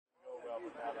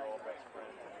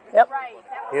Yep.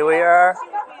 Here we are.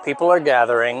 People are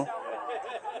gathering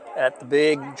at the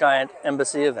big, giant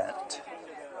Embassy event.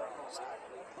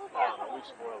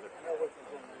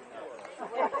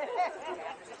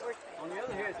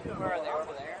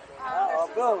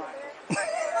 Go.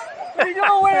 What are you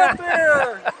doing way up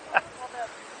there?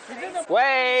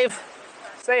 Wave.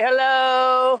 Say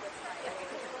hello.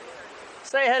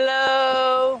 Say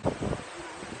hello.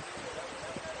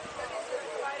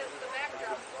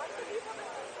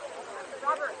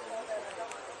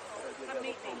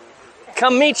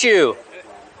 Come meet you.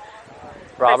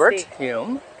 Robert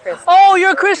Hume. Oh,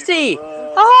 you're Christy.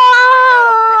 Ah!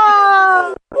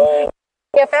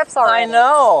 BFFs already. I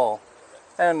know.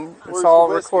 And it's all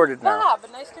recorded now. Ah,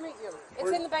 but nice to meet you.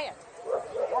 It's in the band.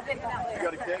 I'll get that later. You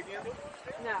got a keg in?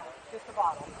 No, just a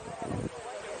bottle.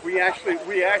 We actually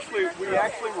were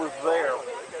there.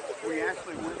 We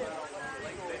actually went.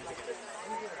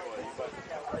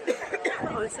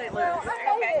 Oh, it's St. Louis.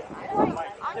 Okay.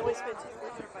 Then we spent 2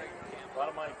 weeks. A lot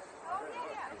of money.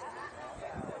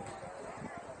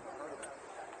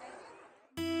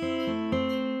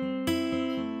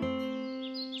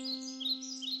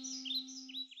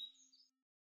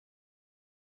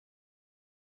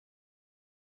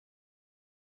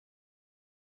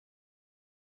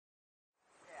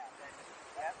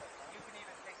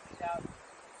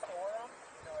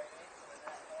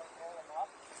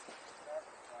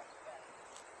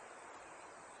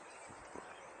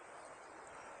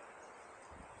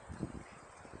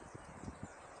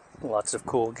 Lots of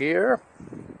cool gear.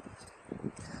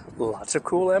 Lots of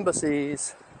cool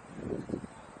embassies.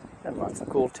 And lots of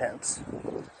cool tents.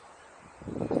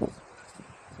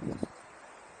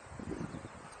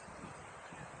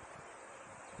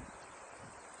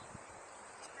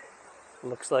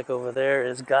 Looks like over there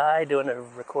is Guy doing a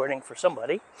recording for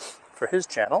somebody, for his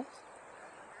channel.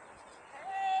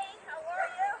 Hey,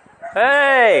 how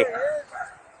are you? Hey!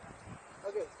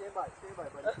 Okay, stand by,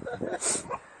 buddy.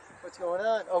 What's going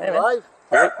on? Oh, Hey, live?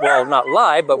 Well, not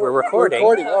live, but we're recording.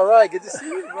 All right, good to see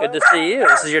you. Rob. Good to see you.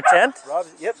 This is your tent? Rob,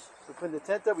 yep. We're putting the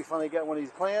tent up. We finally got one of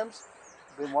these clams.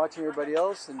 Been watching everybody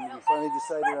else, and we finally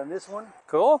decided on this one.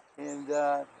 Cool. And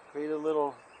create a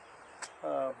little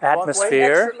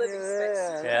Atmosphere.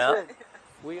 Yeah.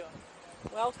 We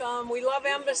Welcome. We love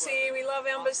Embassy. We love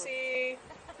Embassy.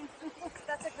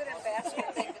 That's a good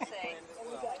ambassador thing to say.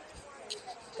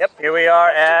 Yep, here we are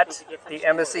at the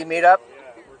Embassy Meetup.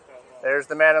 There's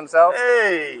the man himself.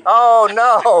 Hey! Oh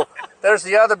no! There's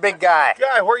the other big guy.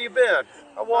 Guy, where you been?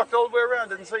 I walked all the way around,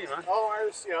 didn't see you, man. Oh, I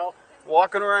was,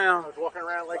 Walking around. I was walking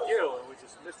around like you, and we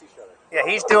just missed each other. Yeah,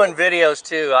 he's doing videos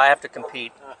too. I have to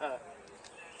compete.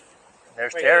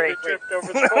 There's Terry. Tripped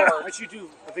over the car. Why don't you do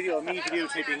a video of me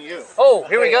videotaping you? Oh,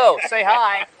 here we go. Say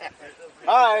hi.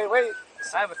 Hi, wait.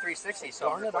 I have a 360, so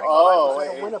I'm recording. Oh, wait.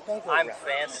 I'm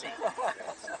fancy.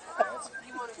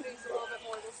 You want to face a little bit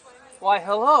more this way? Why,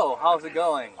 hello. How's it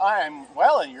going? I'm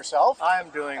well, and yourself? I'm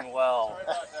doing well.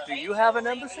 Do you have an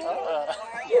embassy?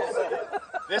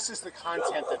 This is the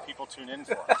content that people tune in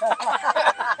for.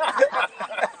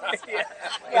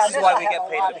 This is why we get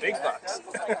paid the big bucks.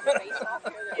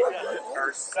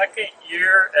 Our second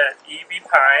year at EB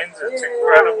Pines. It's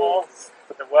incredible.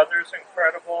 The weather's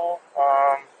incredible.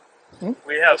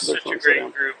 We have such a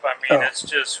great group. I mean, it's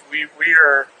just, we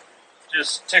are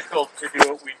just tickled to do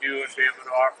what we do and be able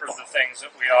to offer the things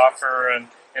that we offer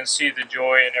and see the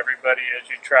joy in everybody as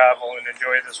you travel and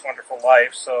enjoy this wonderful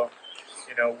life. So,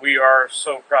 we are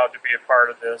so proud to be a part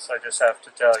of this. I just have to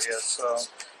tell you. So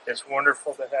it's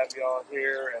wonderful to have you all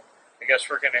here. And I guess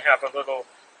we're going to have a little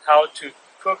how to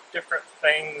cook different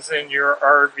things in your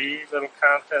RV, little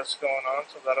contest going on.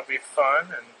 So that'll be fun,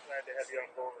 and glad to have you on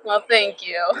board. Well, thank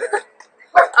you.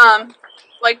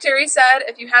 Like Terry said,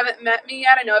 if you haven't met me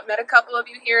yet, I know I've met a couple of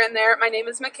you here and there. My name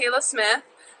is Michaela Smith.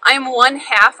 I am one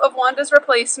half of Wanda's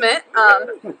replacement.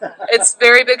 It's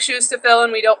very big shoes to fill,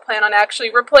 and we don't plan on actually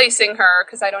replacing her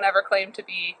because I don't ever claim to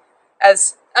be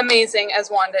as amazing as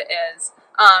Wanda is.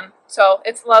 So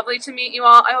it's lovely to meet you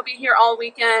all. I will be here all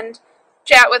weekend.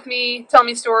 Chat with me, tell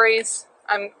me stories.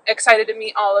 I'm excited to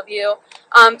meet all of you.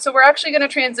 So we're actually going to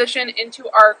transition into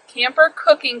our camper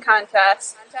cooking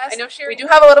contest. I know Sherry, we do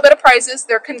have a little bit of prizes.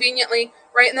 They're conveniently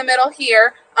right in the middle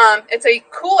here. It's a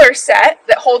cooler set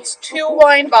that holds 2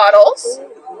 wine bottles.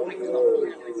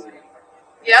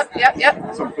 Yep.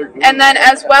 And then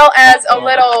as well as a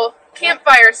little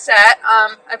campfire set.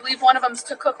 I believe one of them's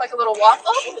to cook like a little waffle.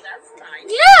 Oh, that's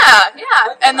nice.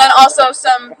 Yeah. And then also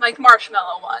some like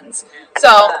marshmallow ones.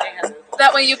 So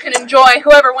that way you can enjoy,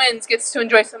 whoever wins gets to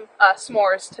enjoy some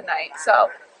s'mores tonight. So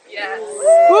yes.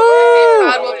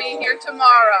 Cape Cod will be here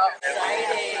tomorrow.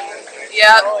 Exciting.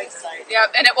 Yep.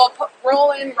 Yep, and it will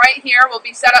roll in right here. We'll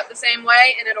be set up the same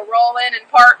way, and it'll roll in and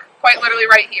park quite literally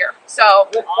right here. So,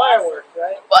 With fireworks,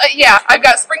 right? well, yeah, I've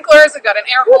got sprinklers. I've got an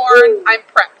air horn. I'm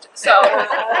prepped. So,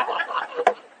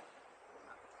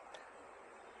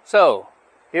 So,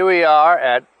 here we are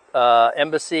at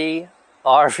Embassy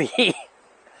RV.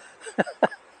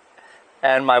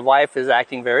 And my wife is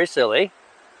acting very silly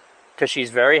because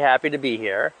she's very happy to be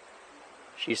here.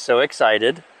 She's so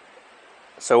excited.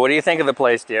 So what do you think of the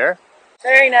place, dear?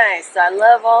 Very nice. I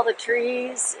love all the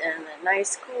trees and the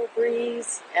nice cool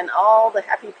breeze and all the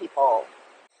happy people.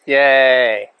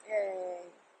 Yay! Yay.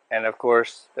 And of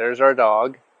course, there's our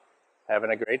dog having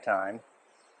a great time.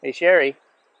 Hey, Sherry.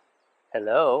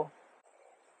 Hello.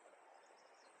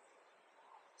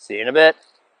 See you in a bit.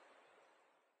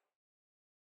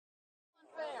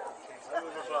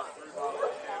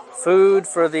 Food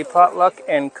for the potluck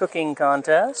and cooking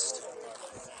contest.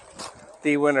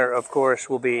 The winner, of course,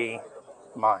 will be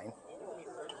mine.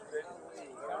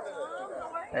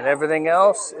 And everything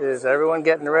else is everyone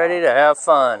getting ready to have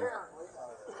fun.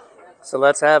 So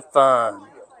let's have fun.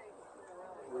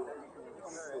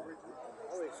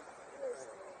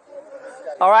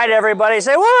 All right, everybody,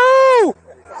 say woo!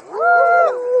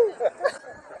 Woo!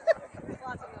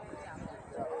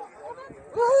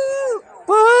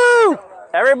 Woo!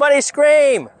 Everybody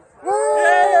scream! Woo!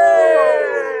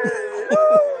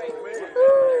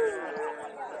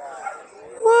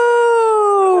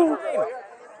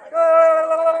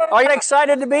 Are you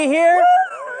excited to be here?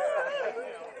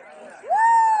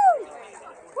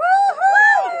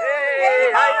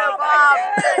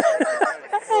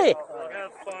 Hey!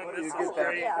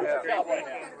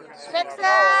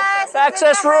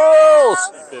 Access rules!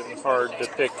 It's been hard to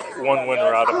pick one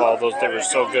winner out of all those. They were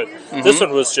so good. This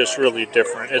one was just really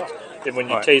different. When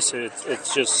you taste it,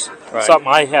 it's just something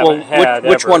I haven't had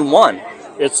which ever. one won?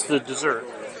 It's the dessert.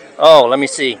 Oh, let me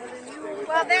see.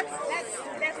 Well, that's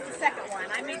the second one.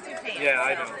 I made two pans. Yeah,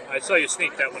 I know. I saw you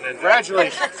sneak that one in.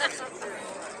 Congratulations.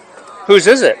 Whose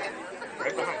is it?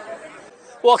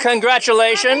 Well,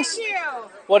 congratulations. Thank you.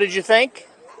 What did you think?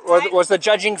 Was the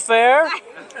judging fair?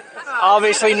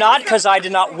 Obviously not, because I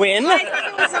did not win. I think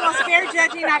it was the most fair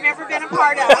judging I've ever been a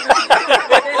part of.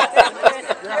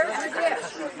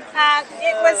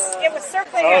 It was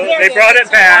circling. Oh, here. they brought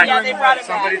it back. Yeah, they brought it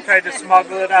Somebody back. tried to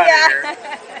smuggle it out of here.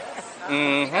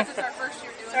 Mm-hmm.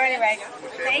 So anyway,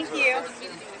 thank you.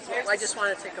 I just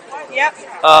want to take a photo. Yep.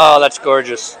 Oh, that's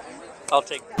gorgeous. I'll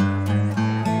take that.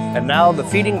 And now the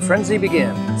feeding frenzy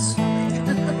begins.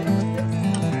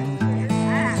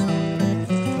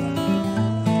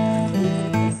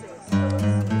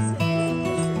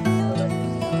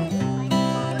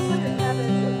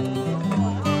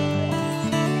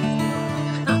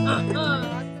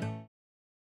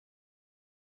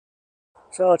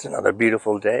 So it's another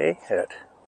beautiful day at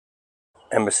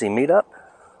Embassy Meetup.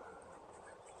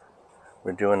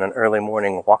 We're doing an early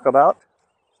morning walkabout.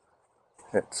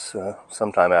 It's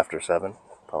sometime after 7,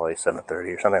 probably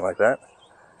 7:30 or something like that.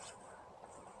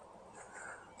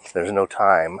 There's no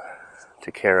time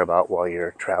to care about while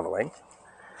you're traveling.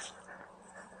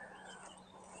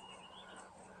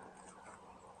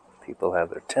 People have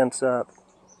their tents up,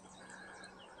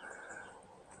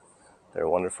 their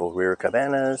wonderful rear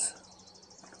cabanas.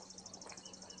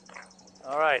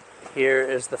 All right, here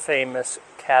is the famous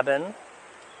cabin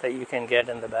that you can get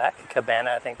in the back.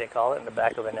 Cabana, I think they call it, in the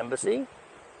back of an embassy.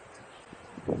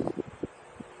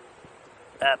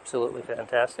 Absolutely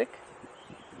fantastic.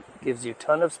 Gives you a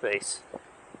ton of space.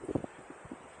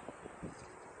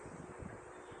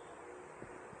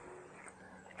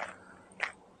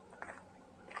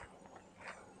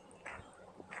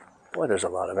 Boy, there's a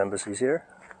lot of embassies here.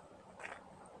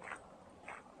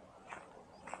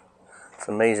 It's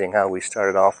amazing how we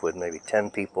started off with maybe 10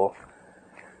 people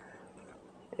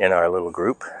in our little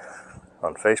group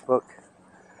on Facebook,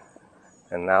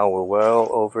 and now we're well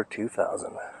over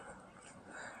 2,000.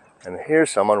 And here's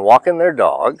someone walking their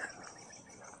dog.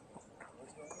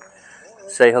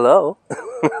 Say hello.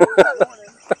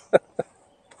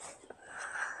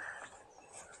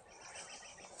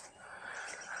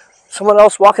 Someone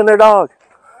else walking their dog.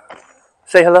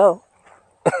 Say hello.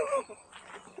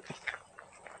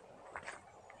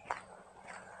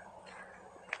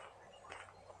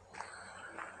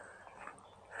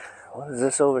 What is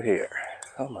this over here?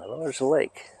 Oh my lord, it's a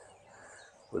lake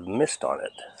with mist on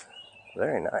it.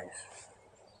 Very nice.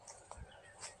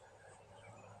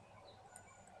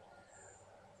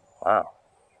 Wow.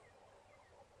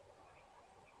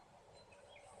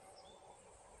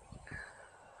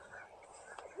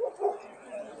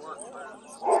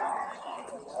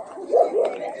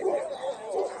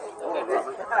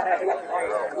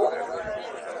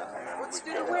 Let's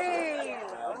do the wave.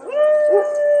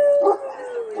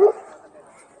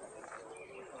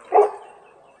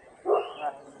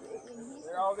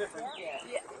 They're all different.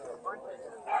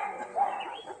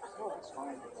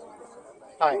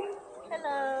 Hi.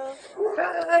 Hello.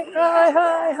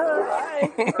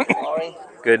 Hi.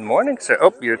 Good morning, sir.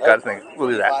 Oh, you got a thing. We'll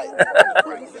do that.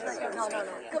 No.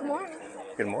 Good morning.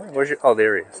 Good morning. Where's your? Oh,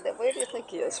 there he is. Where do you think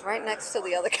he is? Right next to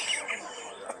the other guy.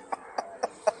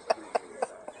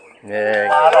 Yeah.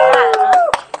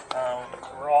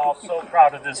 We're all so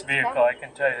proud of this vehicle. I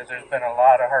can tell you, there's been a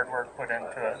lot of hard work put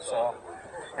into it. So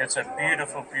it's a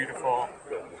beautiful, beautiful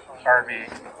RV.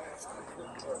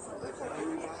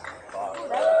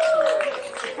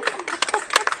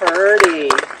 Pretty.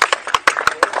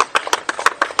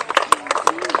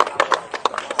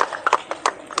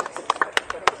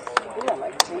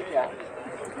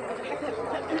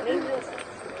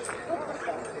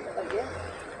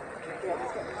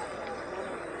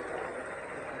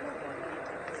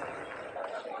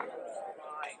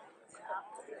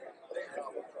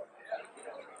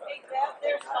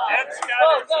 That's got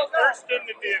to be first in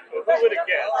the vehicle. Who would have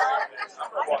guessed?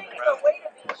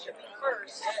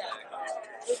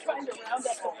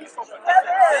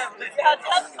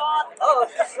 Oh,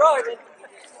 that's right.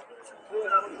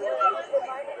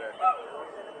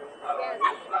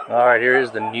 All right, here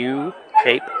is the new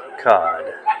Cape Cod.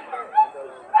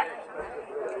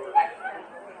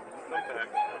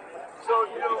 So,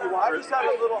 you know, I just had a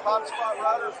little hotspot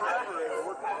router forever.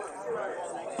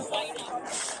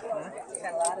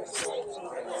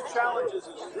 Challenges.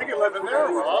 You can live in there,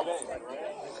 Rob.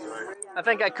 I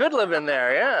think I could live in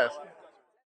there, yes.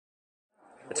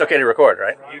 It's okay to record,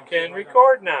 right? You can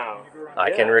record now.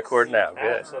 I can record now.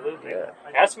 Good. Absolutely. Good.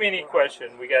 Ask me any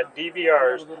question. We got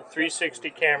DVRs, 360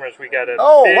 cameras. We got a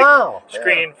big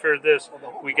screen for this.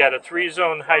 We got a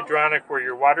 3-zone hydronic where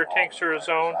your water tanks are a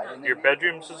zone, your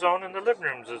bedroom's a zone, and the living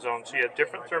room's a zone. So you have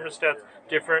different thermostats,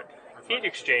 different heat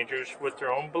exchangers with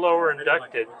their own blower and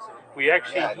ducted. We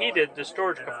actually heated the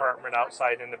storage compartment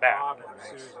outside in the back.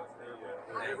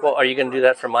 Well, are you going to do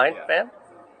that for my van?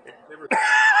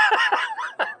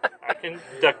 I can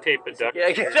duct tape a duct. Yeah,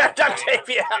 you can duct tape,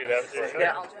 yeah. Do that for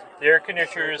you. The air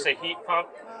conditioner is a heat pump,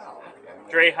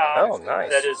 dray hob,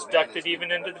 that is ducted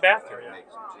even into the bathroom.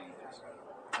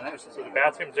 So the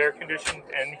bathroom's air conditioned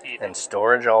and heated. And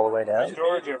storage all the way down?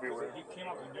 Storage everywhere.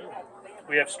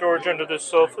 We have storage under this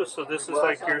sofa, so this is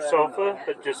like your sofa,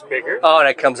 but just bigger. Oh, and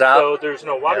it comes out? So there's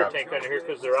no water tank under here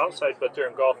because they're outside, but they're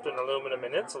engulfed in aluminum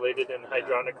and insulated in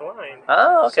hydronic line.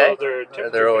 Oh, okay. So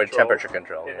they're always temperature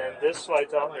controlled. And then this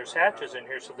slides out and there's hatches in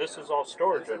here, so this is all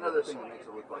storage under this.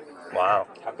 Wow.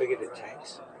 How big are the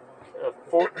tanks?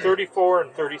 34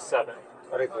 and 37.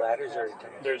 Are they bladders or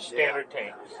tanks? They're standard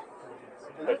tanks.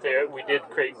 But we did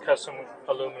create custom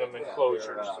aluminum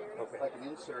enclosures.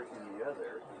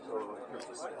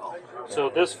 So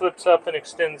this flips up and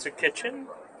extends the kitchen.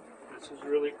 This is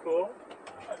really cool.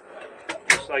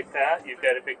 Just like that, you've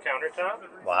got a big countertop.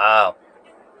 Wow.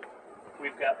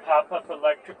 We've got pop-up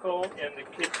electrical in the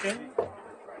kitchen.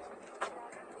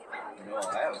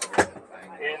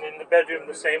 And in the bedroom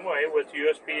the same way with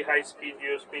USB, high-speed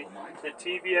USB. The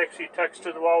TV actually tucks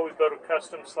to the wall. We built a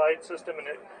custom slide system and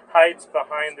it hides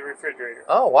behind the refrigerator.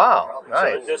 Oh, wow. Nice.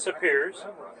 So it disappears.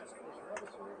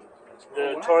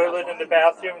 The toilet in the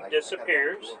bathroom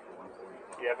disappears.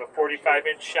 You have a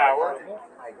 45-inch shower.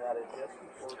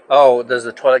 Oh, does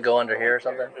the toilet go under here or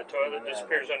something? The toilet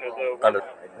disappears under Under.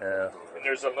 Yeah. and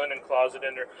there's a linen closet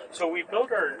in there. So we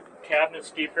built our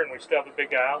cabinets deeper, and we still have a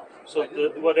big aisle. So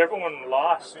what everyone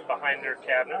lost behind their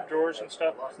cabinet drawers and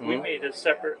stuff, we made a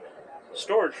separate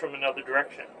storage from another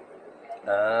direction.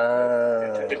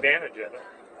 And took advantage of it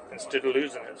instead of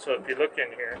losing it. So if you look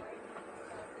in here,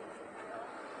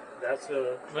 that's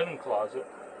a linen closet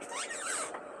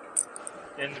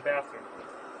in the bathroom.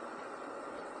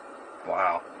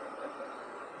 Wow.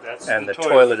 That's and the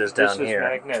toilet is down this here.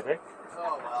 This is magnetic.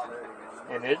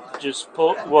 And it just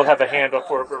we'll have a handle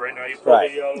for it, but right now you pull the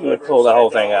you would pull the whole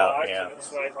thing out, yeah.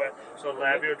 Slide back. So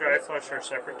lavabo, dry flush are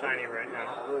separate tiny right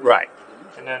now. Right.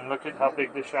 And then look at how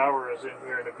big the shower is in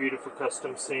here, and a beautiful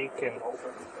custom sink.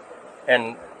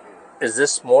 And is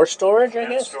this more storage, I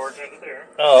guess? Storage under there.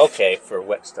 Oh, okay, for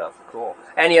wet stuff. Cool.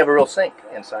 And you have a real sink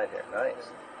inside here. Nice.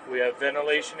 We have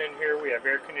ventilation in here. We have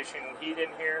air conditioning and heat in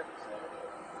here.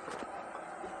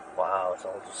 Wow, it's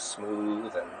all just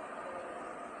smooth and...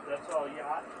 That's all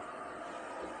yacht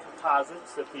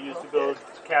composites that we use to build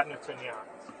cabinets and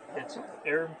yachts. It's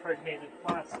air-impregnated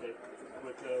plastic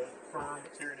with a firm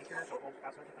exterior and interior, so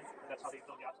that's how they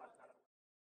build yachts.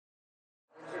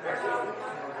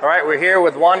 All right, we're here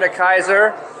with Wanda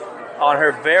Kaiser on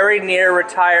her very near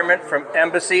retirement from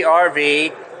Embassy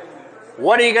RV.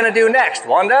 What are you going to do next,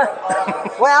 Wanda?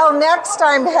 Well, next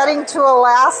I'm heading to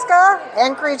Alaska,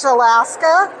 Anchorage,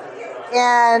 Alaska.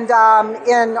 And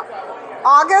in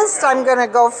August, I'm going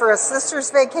to go for a sister's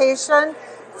vacation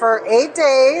for 8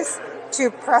 days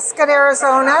to Prescott,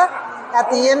 Arizona.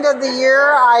 At the end of the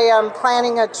year, I am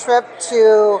planning a trip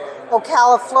to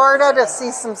Ocala, Florida to see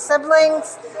some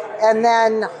siblings. And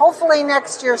then hopefully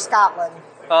next year, Scotland.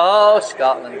 Oh,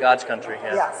 Scotland, God's country.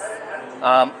 Yeah. Yes.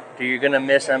 Are you going to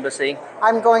miss Embassy?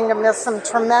 I'm going to miss them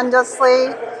tremendously.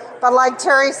 But like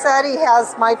Terry said, he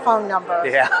has my phone number.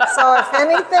 Yeah. So if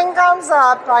anything comes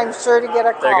up, I'm sure to get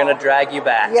a call. They're going to drag you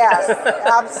back. Yes,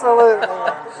 absolutely.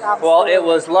 Absolutely. Well, it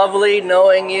was lovely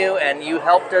knowing you, and you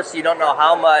helped us. You don't know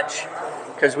how much,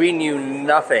 because we knew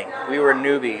nothing. We were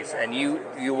newbies, and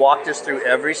you walked us through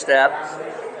every step.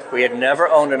 We had never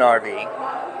owned an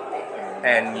RV,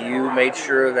 and you made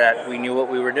sure that we knew what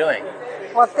we were doing.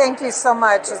 Well, thank you so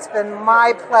much. It's been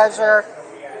my pleasure.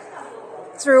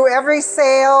 Through every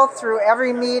sale, through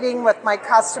every meeting with my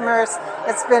customers,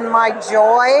 it's been my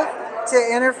joy to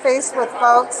interface with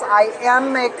folks. I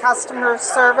am a customer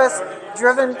service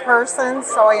driven person,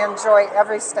 so I enjoy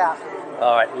every step.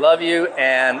 All right, love you,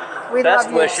 and We best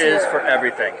love you wishes too. for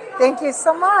everything. Thank you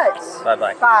so much.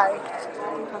 Bye-bye. Bye.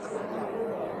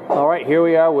 All right, here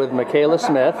we are with Michaela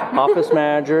Smith, office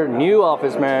manager, new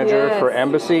office manager for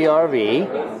Embassy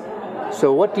RV.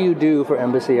 So what do you do for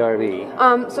Embassy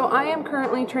RV? So I am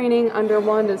currently training under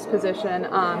Wanda's position.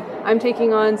 I'm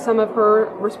taking on some of her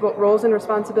roles and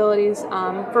responsibilities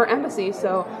for Embassy.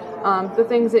 So the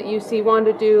things that you see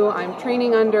Wanda do, I'm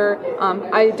training under.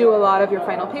 I do a lot of your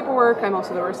final paperwork. I'm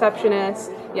also the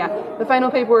receptionist. Yeah, the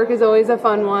final paperwork is always a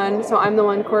fun one. So I'm the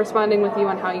one corresponding with you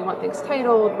on how you want things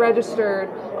titled, registered,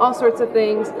 all sorts of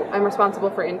things. I'm responsible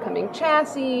for incoming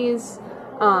chassis.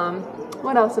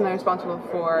 What else am I responsible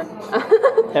for?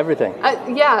 Everything.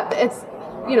 Yeah, it's,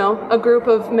 you know, a group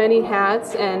of many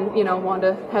hats, and, you know,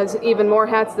 Wanda has even more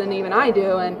hats than even I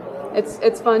do, and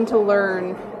it's fun to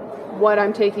learn what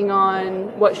I'm taking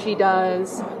on, what she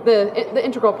does, the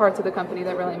integral parts of the company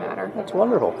that really matter. That's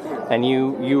wonderful. And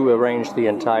you arranged the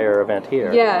entire event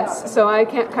here. Yes, so I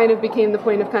kind of became the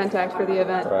point of contact for the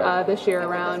event this year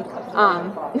around.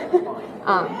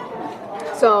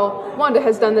 So Wanda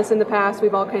has done this in the past.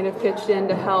 We've all kind of pitched in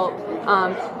to help.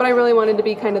 But I really wanted to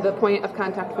be kind of the point of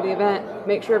contact for the event,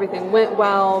 make sure everything went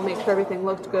well, make sure everything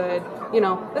looked good. You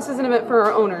know, this is an event for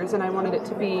our owners, and I wanted it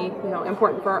to be, you know,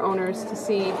 important for our owners to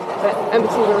see that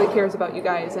Embassy really cares about you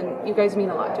guys, and you guys mean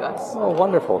a lot to us. Oh,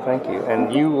 wonderful. Thank you.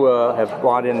 And you have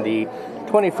brought in the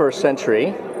 21st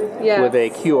century with a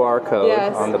QR code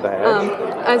on the badge.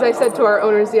 As I said to our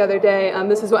owners the other day,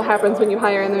 this is what happens when you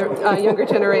hire in the younger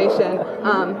generation.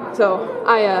 So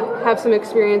I have some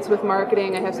experience with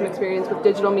marketing. I have some experience with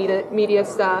digital media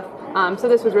stuff. So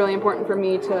this was really important for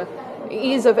me to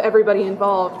ease of everybody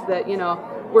involved, that, you know,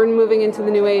 we're moving into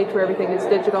the new age where everything is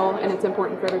digital, and it's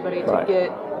important for everybody to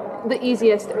get the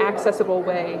easiest accessible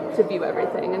way to view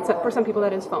everything, and so for some people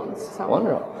that is phones. So.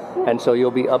 Wonderful. And so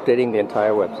you'll be updating the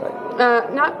entire website?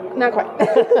 Not quite.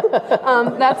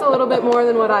 That's a little bit more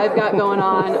than what I've got going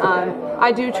on.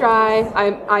 I do try.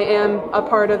 I am a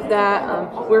part of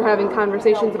that. We're having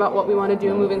conversations about what we want to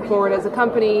do moving forward as a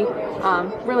company.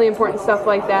 Really important stuff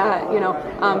like that. You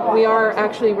know, we are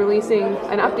actually releasing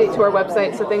an update to our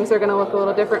website, so things are going to look a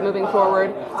little different moving forward,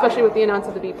 especially with the announce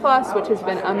of the B+, which has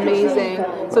been amazing.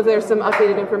 So there's some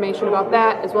updated information about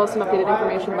that, as well as some updated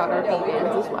information about our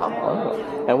B-bands as well.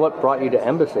 Oh. And what brought you to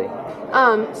Embassy?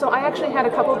 So I actually had a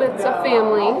couple bits of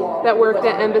family that worked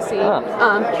at Embassy.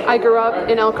 I grew up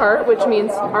in Elkhart, which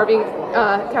means RV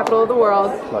capital of the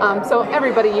world. So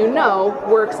everybody you know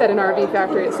works at an RV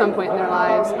factory at some point in their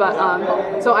lives.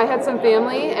 But so I had some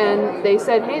family, and they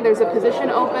said, hey, there's a position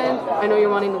open. I know you're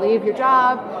wanting to leave your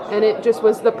job. And it just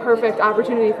was the perfect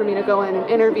opportunity for me to go in and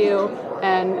interview.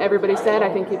 And everybody said,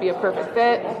 I think you'd be a perfect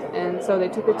fit. And so they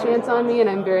took a chance on me, and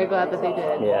I'm very glad that they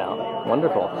did. Yeah,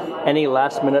 wonderful. Any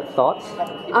last minute thoughts?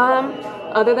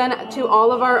 Other than to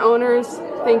all of our owners,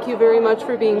 thank you very much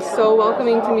for being so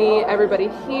welcoming to me. Everybody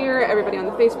here, everybody on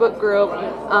the Facebook group.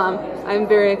 I'm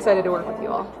very excited to work with you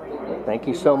all. Thank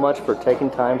you so much for taking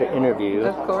time to interview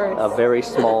a very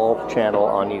small channel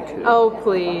on YouTube. Oh,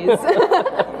 please.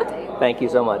 Thank you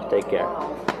so much. Take care.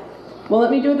 Well,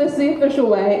 let me do this the official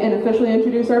way and officially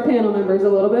introduce our panel members a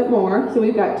little bit more. So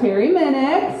we've got Terry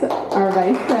Minix, our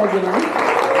Vice President.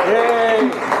 Yay!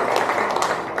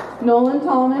 Nolan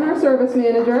Tallman, our Service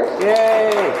Manager.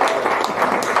 Yay!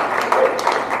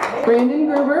 Brandon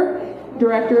Gruber,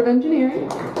 Director of Engineering.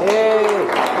 Yay!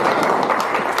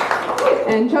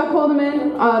 and Chuck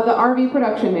Holdeman, the RV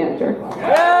production manager.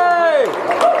 Yay!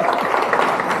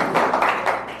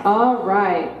 All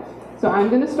right. So I'm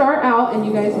going to start out, and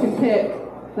you guys can pick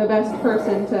the best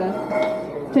person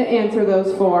to answer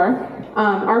those for.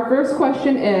 Our first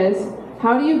question is,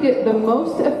 how do you get the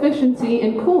most efficiency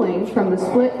in cooling from the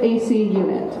split AC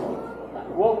unit?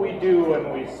 What we do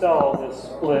when we sell the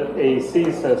split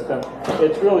AC system,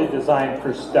 it's really designed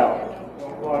for stealth.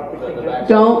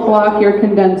 Don't block your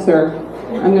condenser.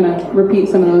 I'm going to repeat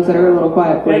some of those that are a little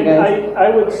quiet for you guys.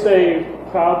 I would say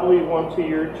probably once a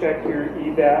year check your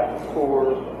EVAP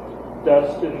for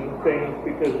dust and things,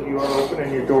 because you are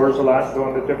opening your doors a lot,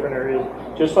 going to different areas,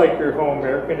 just like your home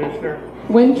air conditioner.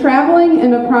 When traveling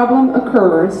and a problem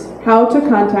occurs, how to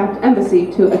contact Embassy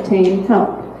to obtain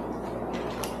help?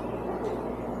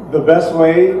 The best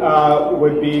way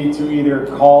would be to either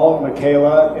call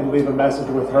Michaela and leave a message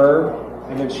with her,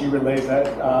 and then she relays that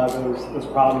those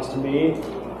problems to me,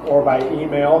 or by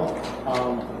email.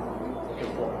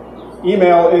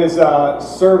 Email is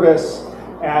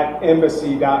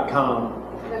service@embassy.com.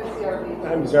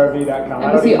 EmbassyRV.com.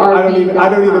 I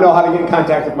don't even know how to get in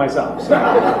contact with myself. So,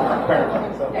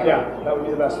 yeah, that would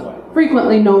be the best way.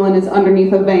 Frequently, Nolan is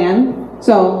underneath a van.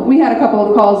 So we had a couple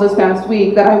of calls this past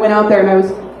week that I went out there and I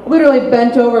was literally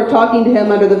bent over talking to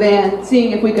him under the van,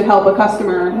 seeing if we could help a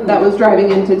customer that was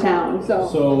driving into town.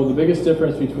 So the biggest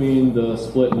difference between the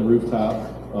split and the rooftop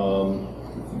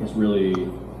is really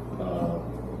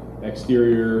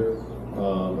exterior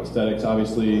aesthetics.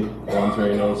 Obviously, one's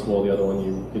very noticeable, the other one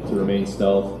you get to remain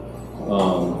stealth.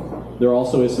 There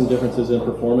also is some differences in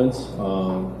performance.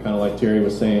 Kind of like Terry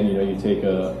was saying, you take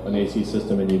an AC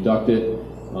system and you duct it,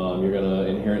 you're going to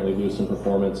inherently lose some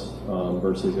performance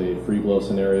versus a free blow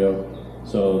scenario.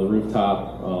 So the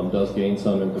rooftop does gain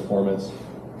some in performance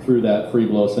through that free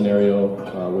blow scenario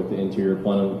with the interior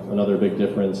plenum. Another big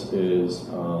difference is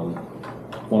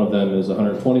one of them is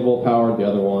 120 volt powered, the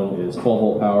other one is 12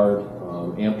 volt powered.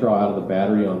 Amp draw out of the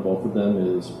battery on both of them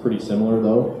is pretty similar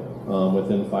though,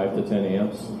 within 5 to 10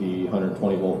 amps, the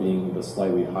 120 volt being the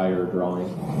slightly higher drawing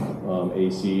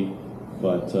AC.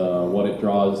 But what it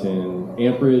draws in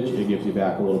amperage, it gives you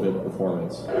back a little bit of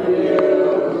performance.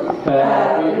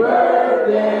 Happy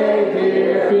birthday,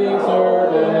 dear King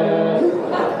Service.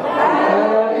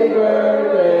 Happy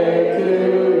birthday to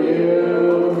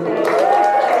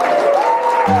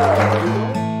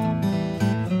you.